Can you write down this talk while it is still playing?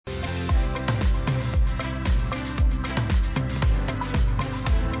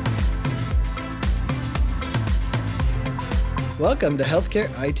Welcome to Healthcare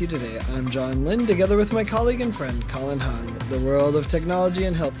IT Today. I'm John Lynn, together with my colleague and friend, Colin Hung. The world of technology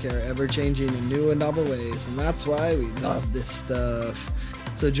and healthcare ever-changing in new and novel ways, and that's why we love this stuff.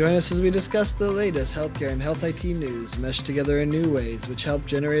 So join us as we discuss the latest healthcare and health IT news, meshed together in new ways, which help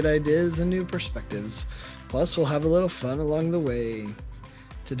generate ideas and new perspectives. Plus, we'll have a little fun along the way.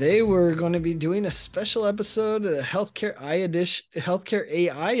 Today, we're going to be doing a special episode of the Healthcare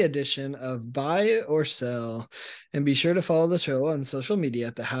AI edition of Buy or Sell. And be sure to follow the show on social media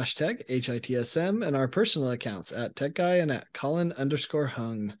at the hashtag HITSM and our personal accounts at TechGuy and at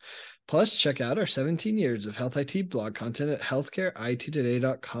Colin_Hung. Plus, check out our 17 years of health IT blog content at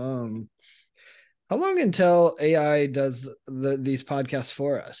healthcareittoday.com. How long until AI does these podcasts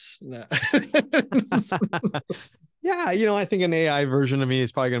for us? Yeah, I think an AI version of me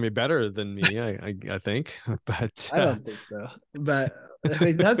is probably going to be better than me. I think, but I don't think so. But I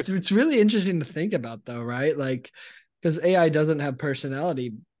mean, it's really interesting to think about, though, right? Like, because AI doesn't have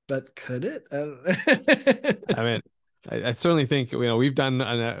personality, but could it? I mean, I certainly think we've done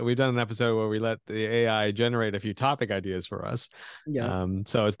an episode where we let the AI generate a few topic ideas for us. Yeah.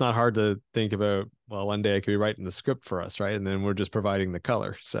 So it's not hard to think about. Well, one day I could be writing the script for us, right? And then we're just providing the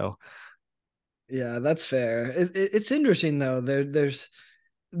color. So. Yeah, that's fair. It's interesting though. There's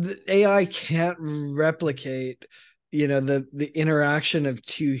the AI can't replicate, the interaction of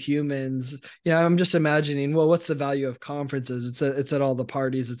two humans. I'm just imagining, well, what's the value of conferences? It's at all the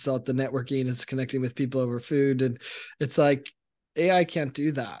parties, it's at the networking, it's connecting with people over food, and it's like AI can't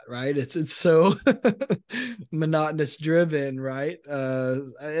do that, right? It's so monotonous driven, right?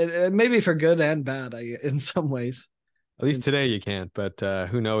 Maybe for good and bad, in some ways. At least today you can't, but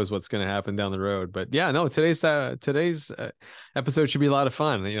who knows what's going to happen down the road. But yeah, no, today's episode should be a lot of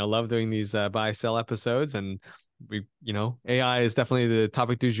fun. Love doing these buy sell episodes, and AI is definitely the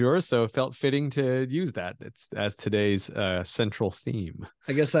topic du jour, so it felt fitting to use that. It's as today's central theme.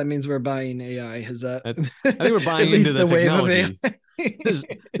 I guess that means we're buying AI. Is that? I think we're buying into the technology.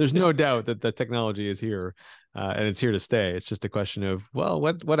 There's no doubt that the technology is here, and it's here to stay. It's just a question of, well,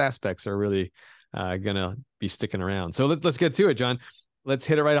 what aspects are really gonna be sticking around. So let's get to it, John. Let's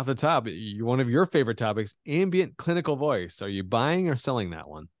hit it right off the top. One of your favorite topics, ambient clinical voice. Are you buying or selling that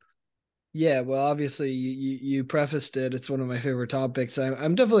one? Yeah, well, obviously you prefaced it. It's one of my favorite topics.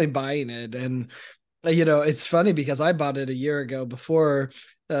 I'm definitely buying it, and it's funny because I bought it a year ago before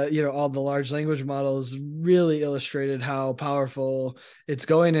all the large language models really illustrated how powerful it's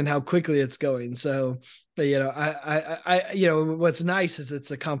going and how quickly it's going. So what's nice is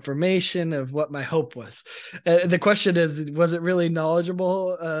it's a confirmation of what my hope was. The question is, was it really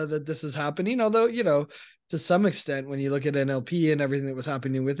knowledgeable that this is happening? Although, to some extent, when you look at NLP and everything that was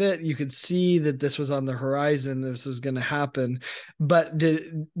happening with it, you could see that this was on the horizon. This was going to happen. But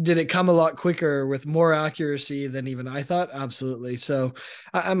did it come a lot quicker with more accuracy than even I thought? Absolutely. So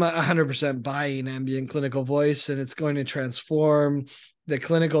I'm 100% buying ambient clinical voice, and it's going to transform the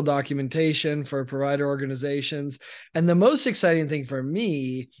clinical documentation for provider organizations. And the most exciting thing for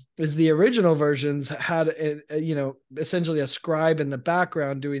me is the original versions had essentially a scribe in the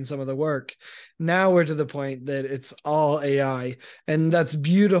background doing some of the work. Now we're to the point that it's all AI, and that's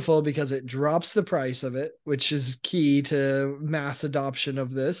beautiful because it drops the price of it, which is key to mass adoption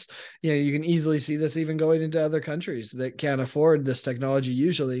of this. You can easily see this even going into other countries that can't afford this technology.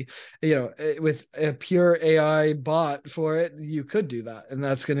 Usually, with a pure AI bot for it, you could do that, and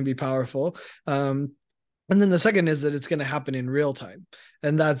that's going to be powerful. And then the second is that it's going to happen in real time,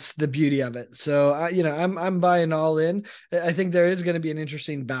 and that's the beauty of it. So I'm buying all in. I think there is going to be an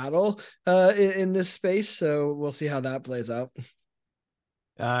interesting battle in this space, so we'll see how that plays out.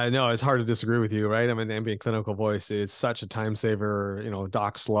 No, it's hard to disagree with you, right? I mean, the ambient clinical voice is such a time saver.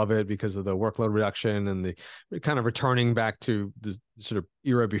 Docs love it because of the workload reduction and the kind of returning back to the sort of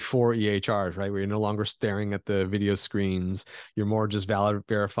era before EHRs, right? Where you're no longer staring at the video screens. You're more just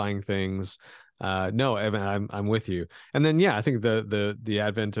verifying things. No, Evan, I'm with you. And then, yeah, I think the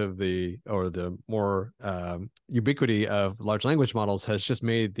advent of the more ubiquity of large language models has just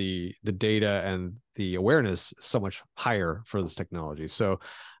made the data and the awareness so much higher for this technology. So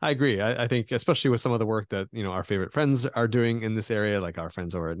I agree. I think especially with some of the work that our favorite friends are doing in this area, like our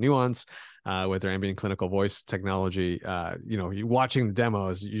friends over at Nuance, with their ambient clinical voice technology. You watching the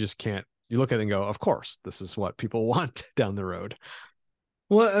demos, you just can't. You look at it and go, of course, this is what people want down the road.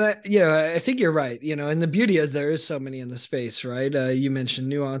 Well, and I think you're right. And the beauty is there is so many in the space, right? You mentioned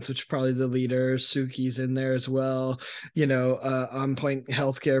Nuance, which is probably the leader. Suki's in there as well. On Point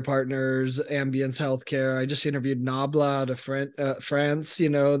Healthcare Partners, Ambience Healthcare. I just interviewed Nabla out of France.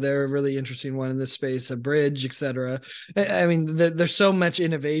 They're a really interesting one in this space. A Bridge, etc. I mean, there's so much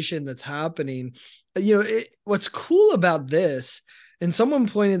innovation that's happening. What's cool about this, and someone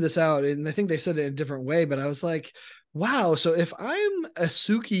pointed this out, and I think they said it in a different way, but I was like, wow, so if I'm a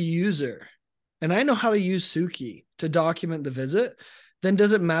Suki user and I know how to use Suki to document the visit, then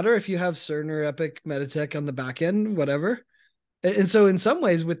does it matter if you have Cerner, Epic, Meditech on the back end, whatever? And so, in some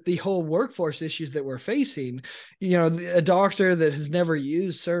ways, with the whole workforce issues that we're facing, a doctor that has never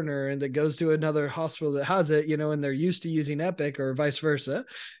used Cerner and that goes to another hospital that has it, and they're used to using Epic or vice versa,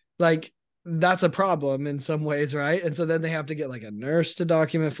 like that's a problem in some ways, right? And so then they have to get like a nurse to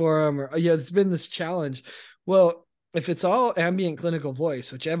document for them, or it's been this challenge. Well, if it's all ambient clinical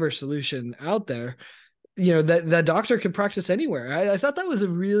voice, whichever solution out there, that doctor could practice anywhere. I thought that was a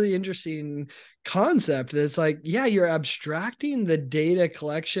really interesting concept. That it's like, yeah, you're abstracting the data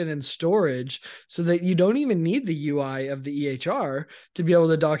collection and storage so that you don't even need the UI of the EHR to be able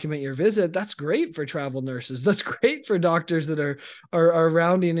to document your visit. That's great for travel nurses. That's great for doctors that are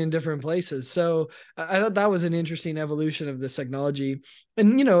rounding in different places. So I thought that was an interesting evolution of this technology.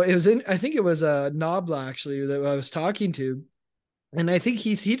 And I think it was Nobla actually that I was talking to, and I think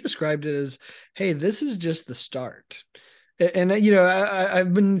he described it as, hey, this is just the start. And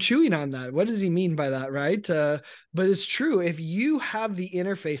I've been chewing on that. What does he mean by that, right? But it's true. If you have the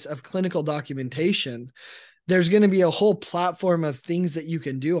interface of clinical documentation, there's going to be a whole platform of things that you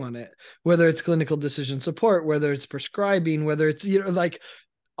can do on it, whether it's clinical decision support, whether it's prescribing, whether it's, like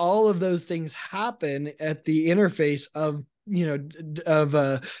all of those things happen at the interface of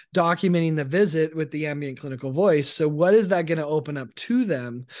documenting the visit with the ambient clinical voice. So what is that going to open up to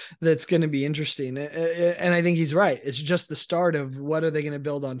them that's going to be interesting? And I think he's right. It's just the start of what are they going to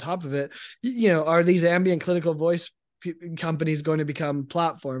build on top of it. Are these ambient clinical voice companies going to become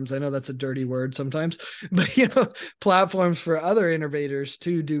platforms? I know that's a dirty word sometimes, but platforms for other innovators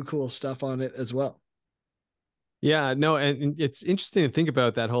to do cool stuff on it as well. Yeah, no, and it's interesting to think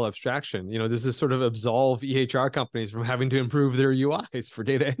about that whole abstraction. This is sort of absolve EHR companies from having to improve their UIs for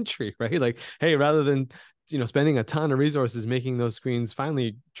data entry, right? Like, hey, rather than spending a ton of resources making those screens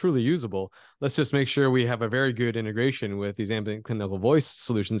finally truly usable, let's just make sure we have a very good integration with these ambient clinical voice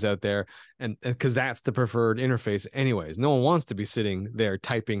solutions out there, and because that's the preferred interface anyways. No one wants to be sitting there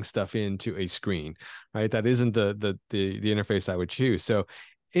typing stuff into a screen, right? That isn't the interface I would choose. So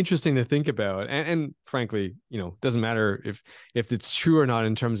interesting to think about, and frankly, doesn't matter if it's true or not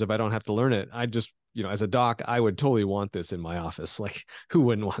in terms of I don't have to learn it. I just, as a doc, I would totally want this in my office. Like, who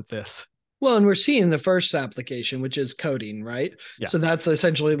wouldn't want this? Well, and we're seeing the first application, which is coding, right? Yeah. So that's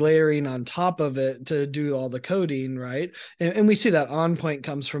essentially layering on top of it to do all the coding, right? And we see that OnPoint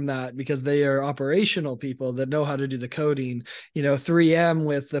comes from that because they are operational people that know how to do the coding. 3M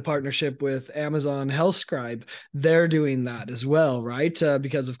with the partnership with Amazon HealthScribe, they're doing that as well, right?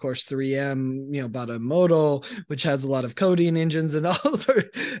 Because of course 3M, bought a Modal, which has a lot of coding engines and all.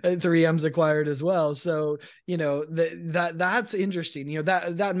 3M's acquired as well. So that's interesting.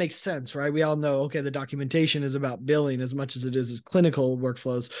 That makes sense, right? We all know, okay, the documentation is about billing as much as it is clinical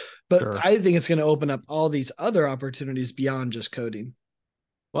workflows, but Sure. I think it's going to open up all these other opportunities beyond just coding.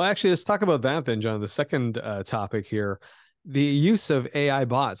 Well, actually, let's talk about that then, John. The second topic here, the use of AI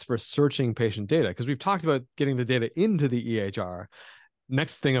bots for searching patient data, because we've talked about getting the data into the EHR.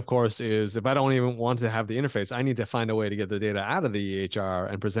 Next thing, of course, is if I don't even want to have the interface, I need to find a way to get the data out of the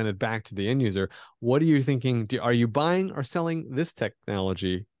EHR and present it back to the end user. What are you thinking? Are you buying or selling this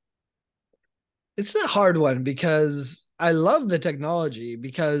technology? It's a hard one because I love the technology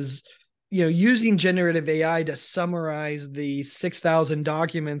because using generative AI to summarize the 6,000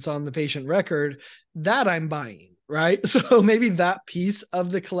 documents on the patient record, that I'm buying, right? So maybe that piece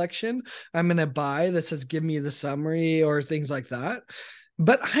of the collection I'm going to buy that says, give me the summary or things like that.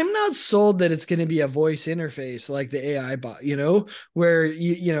 But I'm not sold that it's going to be a voice interface like the AI bot, where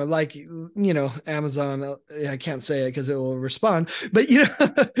like Amazon. I can't say it because it will respond, but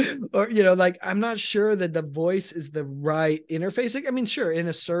or like I'm not sure that the voice is the right interface. Like, I mean, sure, in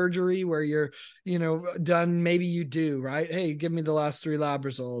a surgery where you're done, maybe you do, right? Hey, give me the last 3 lab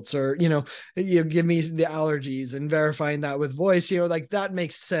results, or you give me the allergies and verifying that with voice. Like that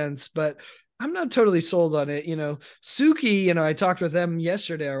makes sense, but I'm not totally sold on it. Suki, I talked with them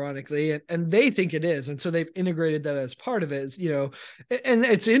yesterday, ironically, and they think it is. And so they've integrated that as part of it, and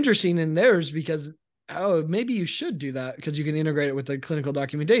it's interesting in theirs because, oh, maybe you should do that because you can integrate it with the clinical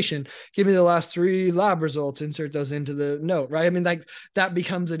documentation. Give me the last 3 lab results, insert those into the note, right? I mean, like that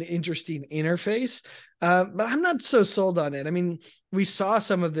becomes an interesting interface. But I'm not so sold on it. I mean, we saw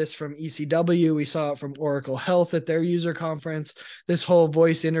some of this from ECW. We saw it from Oracle Health at their user conference, this whole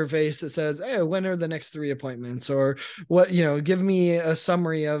voice interface that says, hey, when are the next 3 appointments? Or what, give me a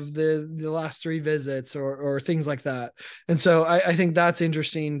summary of the last 3 visits or things like that. And so I think that's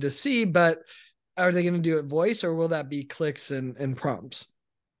interesting to see, but are they going to do it voice, or will that be clicks and prompts?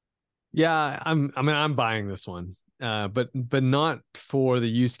 Yeah, I'm buying this one. But not for the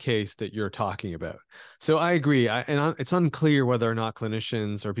use case that you're talking about. So I agree. It's unclear whether or not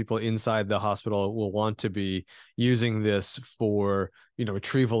clinicians or people inside the hospital will want to be using this for,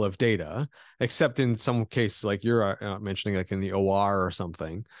 retrieval of data, except in some cases like you're mentioning, like in the OR or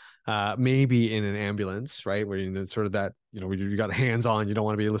something, maybe in an ambulance, right? Where sort of that, where you got hands on, you don't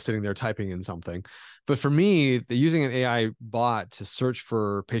want to be sitting there typing in something. But for me, using an AI bot to search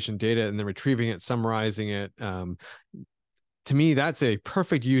for patient data and then retrieving it, summarizing it, to me, that's a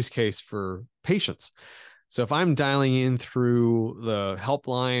perfect use case for patients. So if I'm dialing in through the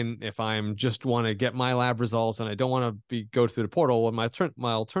helpline, if I'm just want to get my lab results and I don't want to go through the portal, well,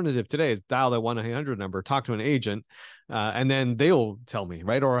 my alternative today is dial that 1-800 number, talk to an agent, and then they'll tell me,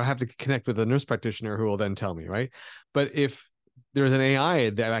 right? Or I have to connect with a nurse practitioner who will then tell me, right? But if there's an AI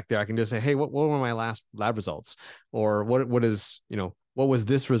back there, I can just say, hey, what were my last lab results? Or what was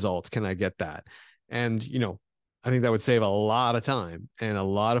this result? Can I get that? And, I think that would save a lot of time and a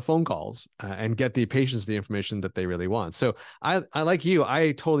lot of phone calls, and get the patients the information that they really want. So I like you,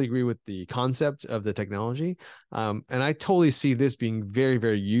 I totally agree with the concept of the technology. And I totally see this being very,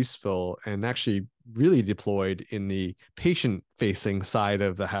 very useful and actually really deployed in the patient facing side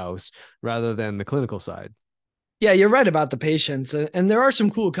of the house rather than the clinical side. Yeah, you're right about the patients, and there are some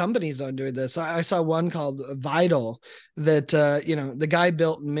cool companies on doing this. I saw one called Vital that the guy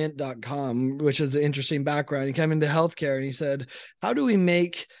built Mint.com, which is an interesting background. He came into healthcare and he said, "How do we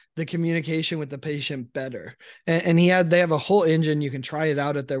make the communication with the patient better?" And they have a whole engine. You can try it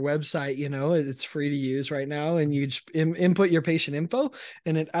out at their website. It's free to use right now, and you just input your patient info,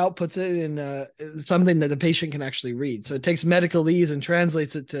 and it outputs it in something that the patient can actually read. So it takes medicalese and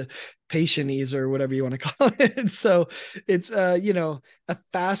translates it to patientese or whatever you want to call it. So it's a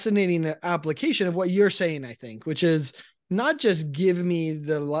fascinating application of what you're saying, I think, which is not just give me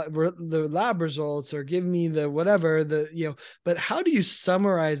the lab results or give me the whatever, but how do you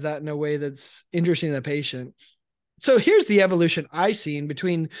summarize that in a way that's interesting to the patient? So here's the evolution I've seen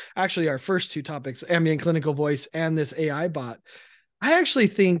between actually our first two topics, ambient clinical voice and this AI bot. I actually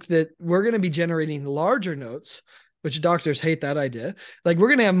think that we're going to be generating larger notes, which doctors hate that idea. Like, we're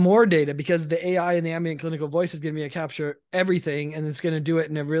going to have more data because the AI and the ambient clinical voice is going to be able to capture everything, and it's going to do it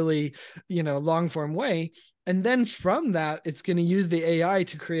in a really, long form way. And then from that, it's going to use the AI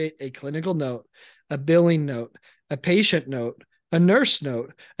to create a clinical note, a billing note, a patient note, a nurse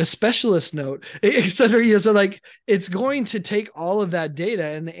note, a specialist note, et cetera. So like, it's going to take all of that data,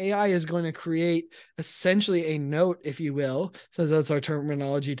 and the AI is going to create essentially a note, if you will. So that's our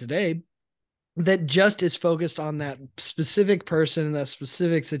terminology today, that just is focused on that specific person in that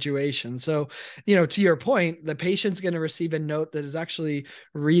specific situation. So, to your point, the patient's going to receive a note that is actually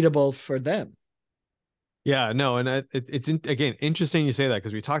readable for them. Yeah, no, and it's again interesting you say that,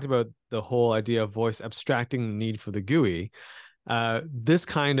 because we talked about the whole idea of voice abstracting the need for the GUI. This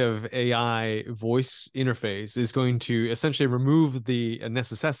kind of AI voice interface is going to essentially remove the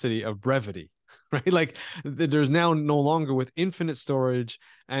necessity of brevity, right? Like there's now no longer, with infinite storage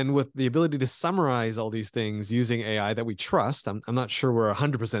and with the ability to summarize all these things using AI that we trust. I'm not sure we're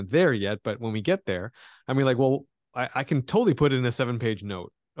 100% there yet, but when we get there, I mean, like, well, I can totally put it in a 7-page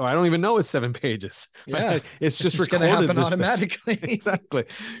note. Or I don't even know it's 7 pages. Yeah. Right? It's It's just just going to recorded happen this thing. automatically. Exactly.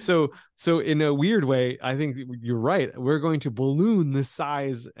 So in a weird way, I think you're right. We're going to balloon the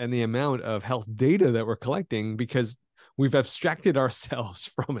size and the amount of health data that we're collecting because we've abstracted ourselves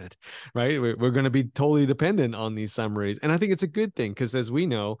from it, right? We're going to be totally dependent on these summaries. And I think it's a good thing because, as we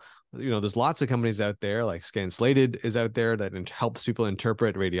know, there's lots of companies out there, like ScanSlated is out there that helps people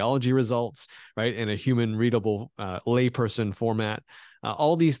interpret radiology results, right, in a human readable layperson format.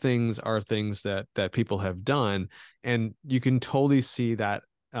 All these things are things that people have done, and you can totally see that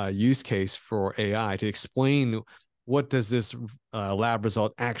use case for AI to explain what does this lab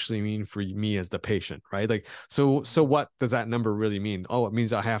result actually mean for me as the patient, right? Like, so what does that number really mean? Oh, it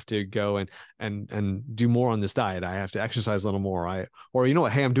means I have to go and do more on this diet. I have to exercise a little more. Or you know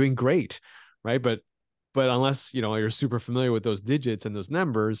what? Hey, I'm doing great, right? But unless you're super familiar with those digits and those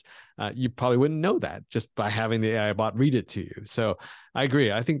numbers, you probably wouldn't know that just by having the AI bot read it to you. So I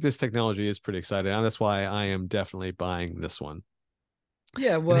agree. I think this technology is pretty exciting, and that's why I am definitely buying this one.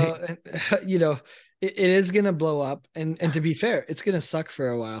 Yeah, And hey, well, it is going to blow up, and to be fair, it's going to suck for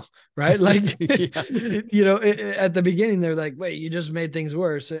a while, right? Like, yeah, at the beginning they're like, "Wait, you just made things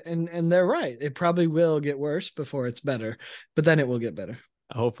worse," and they're right. It probably will get worse before it's better, but then it will get better.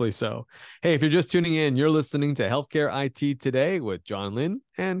 hopefully so. Hey, if you're just tuning in, you're listening to Healthcare IT Today with John Lynn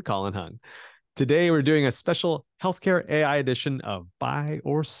and Colin Hung. Today, we're doing a special Healthcare AI edition of Buy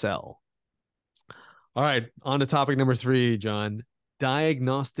or Sell. All right, on to topic number 3, John.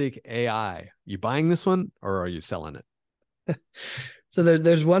 Diagnostic AI. You buying this one or are you selling it? So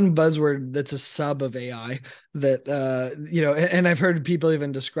there's one buzzword that's a sub of AI that and I've heard people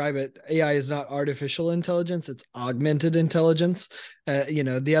even describe it. AI is not artificial intelligence; it's augmented intelligence.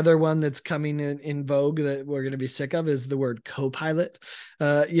 The other one that's coming in vogue that we're going to be sick of is the word copilot.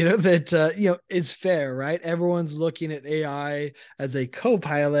 Is fair, right? Everyone's looking at AI as a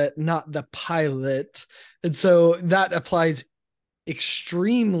copilot, not the pilot, and so that applies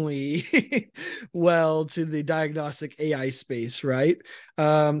extremely well to the diagnostic AI space, right?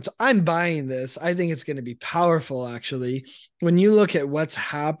 So I'm buying this. I think it's going to be powerful, actually. When you look at what's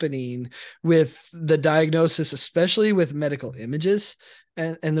happening with the diagnosis, especially with medical images,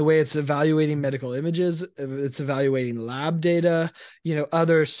 and the way it's evaluating medical images, it's evaluating lab data,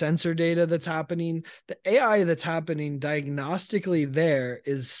 other sensor data that's happening. The AI that's happening diagnostically there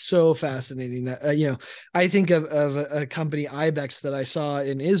is so fascinating. I think of a company Ibex that I saw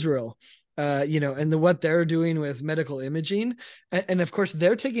in Israel, and what they're doing with medical imaging, and of course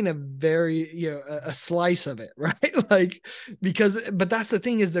they're taking a very a slice of it, right? Like but that's the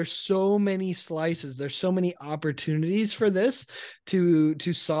thing is there's so many slices, there's so many opportunities for this to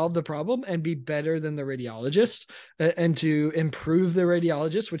solve the problem and be better than the radiologist, and to improve the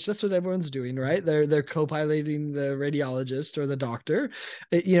radiologist, which that's what everyone's doing, right? They're co-piloting the radiologist or the doctor.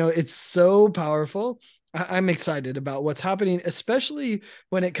 It's so powerful. I'm excited about what's happening, especially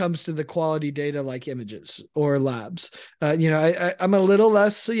when it comes to the quality data like images or labs. I'm a little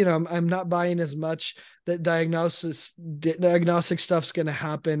less, I'm not buying as much that diagnostic stuff's going to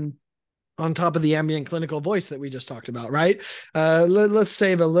happen on top of the ambient clinical voice that we just talked about, right? Let's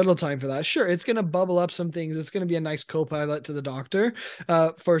save a little time for that. Sure, it's going to bubble up some things. It's going to be a nice co-pilot to the doctor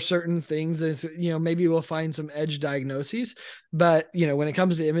for certain things. Maybe we'll find some edge diagnoses. But, when it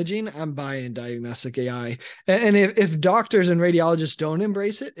comes to imaging, I'm buying diagnostic AI. And if doctors and radiologists don't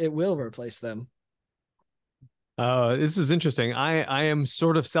embrace it, it will replace them. This is interesting. I am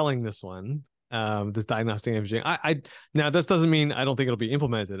sort of selling this one. This diagnostic imaging. I now this doesn't mean I don't think it'll be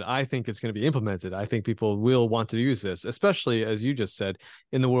implemented. I think it's going to be implemented. I think people will want to use this, especially as you just said,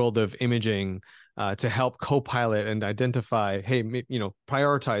 in the world of imaging, to help co-pilot and identify, hey,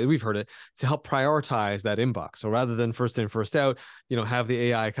 prioritize. We've heard it to help prioritize that inbox. So rather than first in, first out, have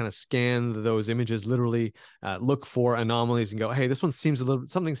the AI kind of scan those images, literally look for anomalies and go, hey, this one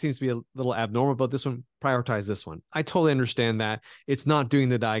something seems to be a little abnormal, but this one, prioritize this one. I totally understand that. It's not doing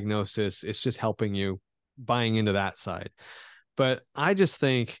the diagnosis. It's just helping you, buying into that side. But I just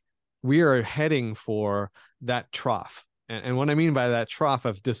think we are heading for that trough. And what I mean by that trough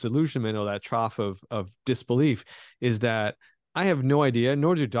of disillusionment or that trough of disbelief is that I have no idea,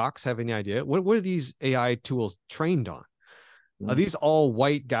 nor do docs have any idea. What are these AI tools trained on? Are these all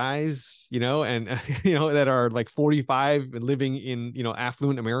white guys, and that are like 45 living in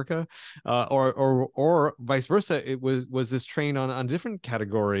affluent America, or vice versa? It was this trained on a different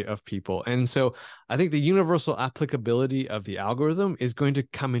category of people, and so I think the universal applicability of the algorithm is going to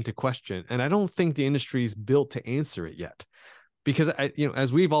come into question, and I don't think the industry is built to answer it yet. Because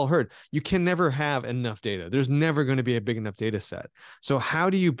as we've all heard, you can never have enough data. There's never going to be a big enough data set. So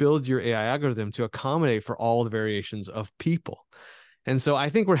how do you build your AI algorithm to accommodate for all the variations of people? And so I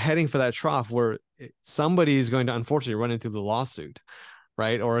think we're heading for that trough where somebody is going to unfortunately run into the lawsuit,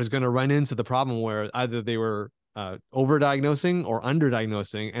 right? Or is going to run into the problem where either they were overdiagnosing or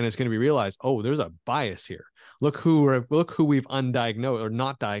underdiagnosing, and it's going to be realized, oh, there's a bias here. Look who we've undiagnosed or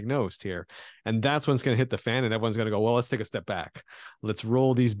not diagnosed here. And that's when it's going to hit the fan and everyone's going to go, well, let's take a step back. Let's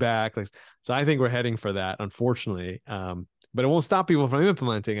roll these back. So I think we're heading for that, unfortunately. But it won't stop people from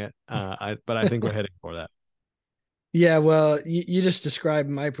implementing it. But I think we're heading for that. Yeah, well, you just described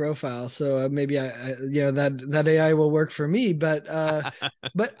my profile, so maybe that AI will work for me. But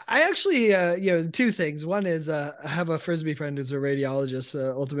but I actually two things. One is I have a Frisbee friend who's a radiologist,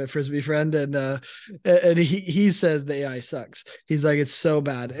 ultimate Frisbee friend, and he says the AI sucks. He's like it's so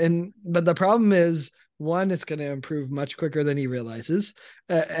bad, but the problem is one, it's going to improve much quicker than he realizes,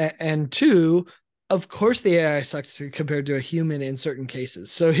 and two, of course the AI sucks compared to a human in certain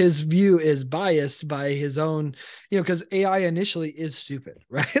cases. So his view is biased by his own, because AI initially is stupid,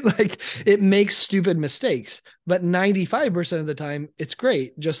 right? Like it makes stupid mistakes, but 95% of the time it's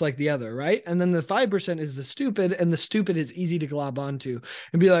great, just like the other, right? And then the 5% is the stupid, and the stupid is easy to glob onto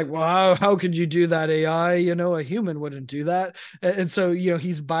and be like, wow, how could you do that, AI? A human wouldn't do that. And so,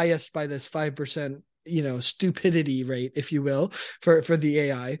 he's biased by this 5%, stupidity rate, if you will, for the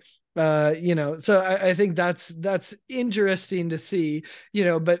AI. So I think that's interesting to see,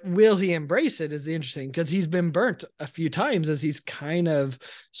 but will he embrace it is the interesting, because he's been burnt a few times as he's kind of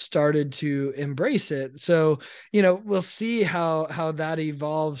started to embrace it. So we'll see how that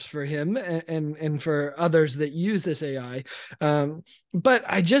evolves for him, and for others that use this AI. But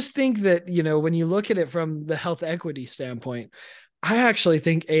I just think that when you look at it from the health equity standpoint, I actually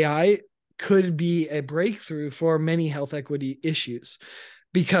think AI could be a breakthrough for many health equity issues,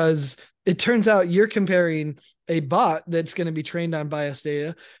 because it turns out you're comparing a bot that's going to be trained on biased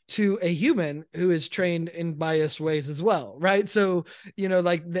data to a human who is trained in biased ways as well, right? So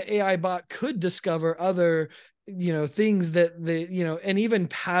like the AI bot could discover other things that and even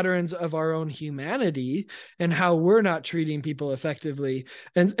patterns of our own humanity and how we're not treating people effectively.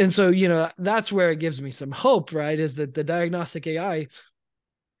 And so that's where it gives me some hope, right? Is that the diagnostic AI,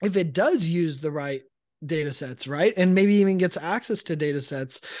 if it does use the right data sets, right, and maybe even gets access to data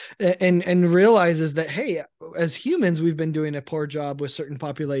sets, and realizes that, hey, as humans we've been doing a poor job with certain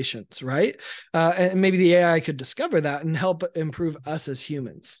populations, right, and maybe the AI could discover that and help improve us as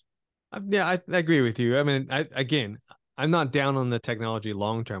humans. Yeah, I agree with you. I mean, again, I'm not down on the technology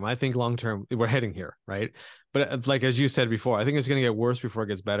long term. I think long term we're heading here, right? But like as you said before, I think it's going to get worse before it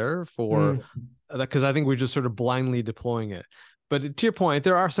gets better, for because I think we're just sort of blindly deploying it. But to your point,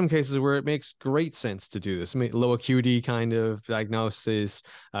 there are some cases where it makes great sense to do this. I mean, low acuity kind of diagnosis,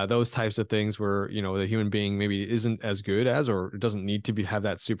 those types of things where, the human being maybe isn't as good as, or doesn't need to have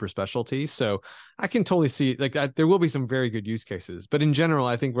that super specialty. So I can totally see like that. There will be some very good use cases, but in general,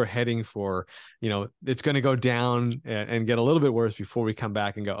 I think we're heading for, it's going to go down and get a little bit worse before we come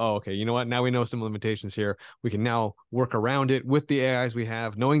back and go, oh, okay, you know what? Now we know some limitations here. We can now work around it with the AIs we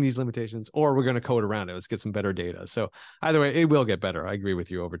have, knowing these limitations, or we're going to code around it. Let's get some better data. So either way, it will get better. I agree with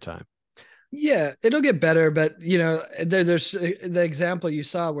you over time. Yeah, it'll get better, but there's the example you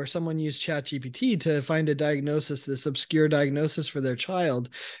saw where someone used ChatGPT to find a diagnosis, this obscure diagnosis for their child,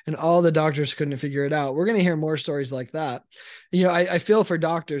 and all the doctors couldn't figure it out. We're going to hear more stories like that. I feel for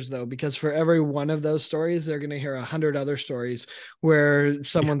doctors though, because for every one of those stories, they're going to hear 100 other stories where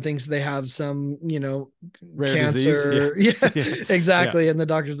someone thinks they have some, rare cancer. disease. Yeah, Yeah. exactly. Yeah. And the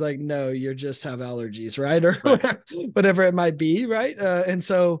doctor's like, no, you just have allergies, right? Or Right. whatever it might be, right? And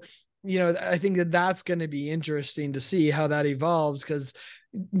so I think that that's going to be interesting to see how that evolves, because,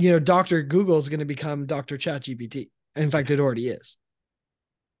 Dr. Google is going to become Dr. ChatGPT. In fact, it already is.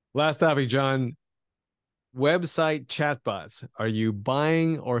 Last topic, John. Website chatbots. Are you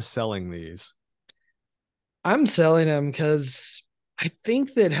buying or selling these? I'm selling them because I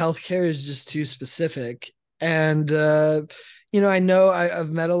think that healthcare is just too specific. And, I know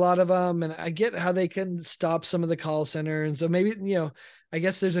I've met a lot of them, and I get how they can stop some of the call center. And so maybe, I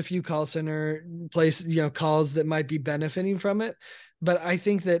guess there's a few call center calls that might be benefiting from it. But I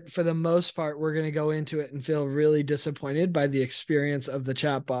think that for the most part, we're going to go into it and feel really disappointed by the experience of the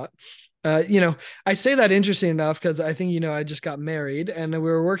chatbot. I say that interesting enough because I think, I just got married and we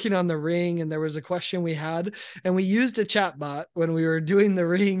were working on the ring, and there was a question we had, and we used a chat bot when we were doing the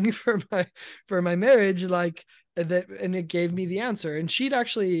ring for my marriage, like that, and it gave me the answer. And she'd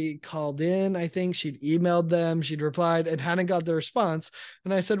actually called in, I think she'd emailed them, she'd replied and hadn't got the response.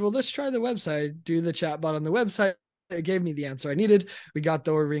 And I said, well, let's try the website, do the chat bot on the website. It gave me the answer I needed. We got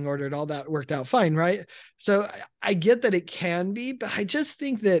the ring ordered, all that worked out fine, right? So I get that it can be, but I just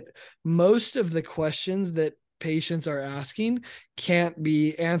think that most of the questions that patients are asking can't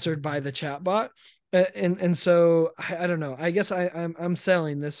be answered by the chatbot. And so I don't know. I guess I'm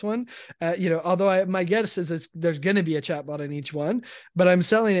selling this one. Although my guess is there's going to be a chatbot in each one, but I'm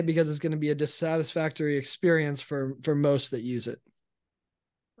selling it because it's going to be a dissatisfactory experience for most that use it.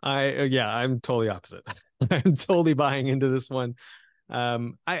 I'm totally opposite. I'm totally buying into this one.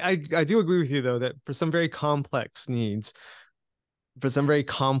 I do agree with you though that for some very complex needs, for some very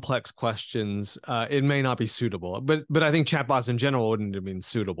complex questions, it may not be suitable. But I think chatbots in general wouldn't have been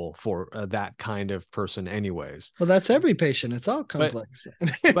suitable for that kind of person, anyways. Well, that's every patient. It's all But complex.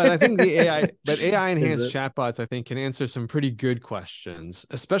 but I think AI Is enhanced it? chatbots, I think, can answer some pretty good questions,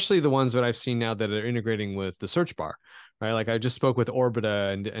 especially the ones that I've seen now that are integrating with the search bar. Right. Like I just spoke with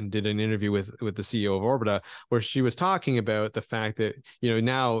Orbita and did an interview with the CEO of Orbita, where she was talking about the fact that,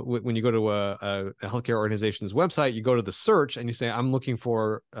 now when you go to a healthcare organization's website, you go to the search and you say, I'm looking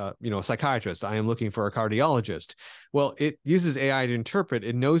for, a psychiatrist. I am looking for a cardiologist. Well, it uses AI to interpret.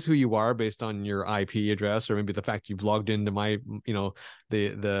 It knows who you are based on your IP address, or maybe the fact you've logged into my,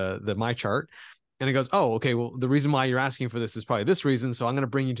 the my chart. And it goes, oh, okay, well, the reason why you're asking for this is probably this reason. So I'm going to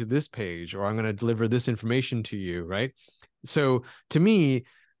bring you to this page, or I'm going to deliver this information to you. Right. So to me,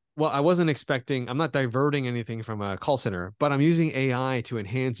 well, I'm not diverting anything from a call center, but I'm using AI to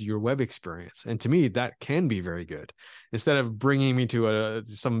enhance your web experience. And to me, that can be very good. Instead of bringing me to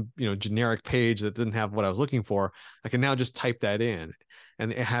some generic page that didn't have what I was looking for, I can now just type that in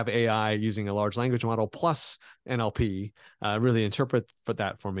and have AI using a large language model plus NLP really interpret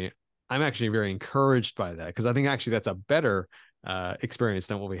that for me. I'm actually very encouraged by that, because I think actually that's a better experience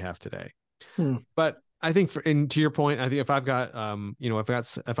than what we have today. But I think to your point, I think if I've got,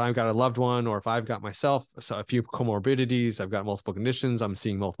 if I've got a loved one, or if I've got myself a few comorbidities, I've got multiple conditions, I'm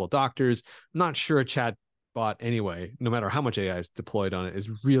seeing multiple doctors, I'm not sure a chat bot anyway, no matter how much AI is deployed on it,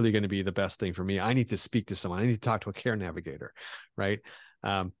 is really going to be the best thing for me. I need to speak to someone. I need to talk to a care navigator, right?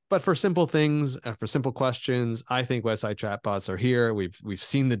 But for simple things, for simple questions, I think website chatbots are here. We've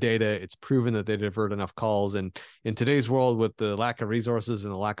seen the data. It's proven that they divert enough calls. And in today's world, with the lack of resources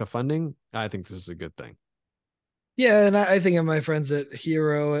and the lack of funding, I think this is a good thing. Yeah, and I think of my friends at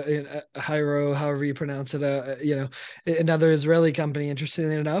Hiro, however you pronounce it, another Israeli company.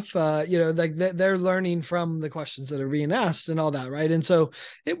 Interestingly enough, like they're learning from the questions that are being asked and all that, right? And so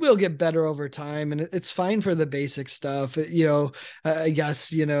it will get better over time, and it's fine for the basic stuff. I guess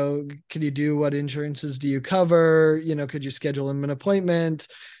can you do, what insurances do you cover? Could you schedule them an appointment?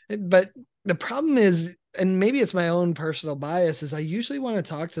 But the problem is, and maybe it's my own personal bias, is I usually want to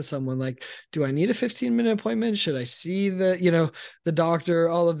talk to someone like, do I need a 15-minute appointment? Should I see the doctor,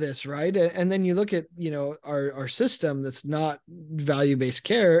 all of this, right? And then you look at, our system that's not value-based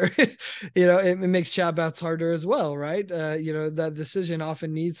care, it makes chatbots harder as well, right? That decision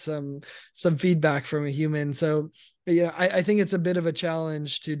often needs some feedback from a human. So I think it's a bit of a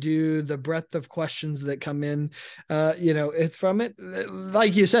challenge to do the breadth of questions that come in, from it.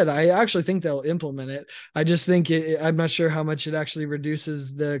 Like you said, I actually think they'll implement it. I just think I'm not sure how much it actually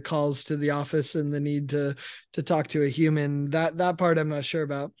reduces the calls to the office and the need to talk to a human. That part I'm not sure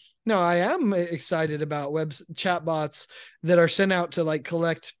about. No, I am excited about web chatbots that are sent out to like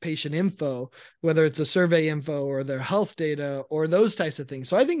collect patient info, whether it's a survey info or their health data or those types of things.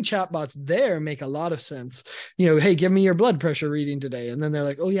 So I think chatbots there make a lot of sense. Hey, give me your blood pressure reading today. And then they're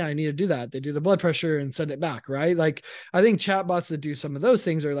like, oh yeah, I need to do that. They do the blood pressure and send it back, right? Like, I think chatbots that do some of those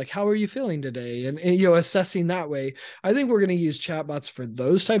things are like, how are you feeling today? And assessing that way. I think we're going to use chatbots for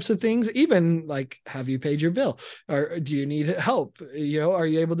those types of things. Even like, have you paid your bill? Or do you need help? Are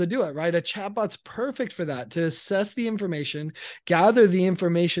you able to do it, right? A chatbot's perfect for that, to assess the information, gather the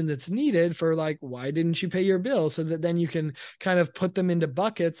information that's needed for like, why didn't you pay your bill? So that then you can kind of put them into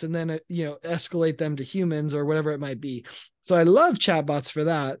buckets and then, escalate them to humans or whatever it might be. So I love chatbots for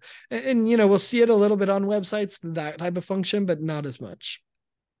that. And we'll see it a little bit on websites, that type of function, but not as much.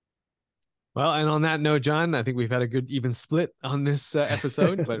 Well, and on that note, John, I think we've had a good even split on this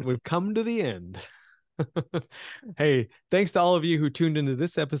episode, but we've come to the end. Hey, thanks to all of you who tuned into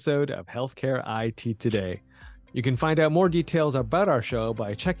this episode of Healthcare IT Today. You can find out more details about our show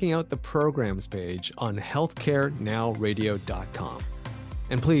by checking out the programs page on healthcarenowradio.com.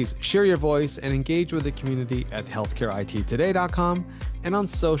 And please share your voice and engage with the community at healthcareittoday.com and on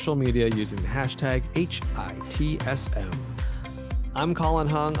social media using the hashtag HITSM. I'm Colin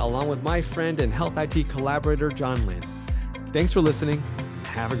Hung, along with my friend and Health IT collaborator, John Lynn. Thanks for listening.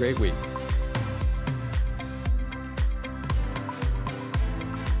 Have a great week.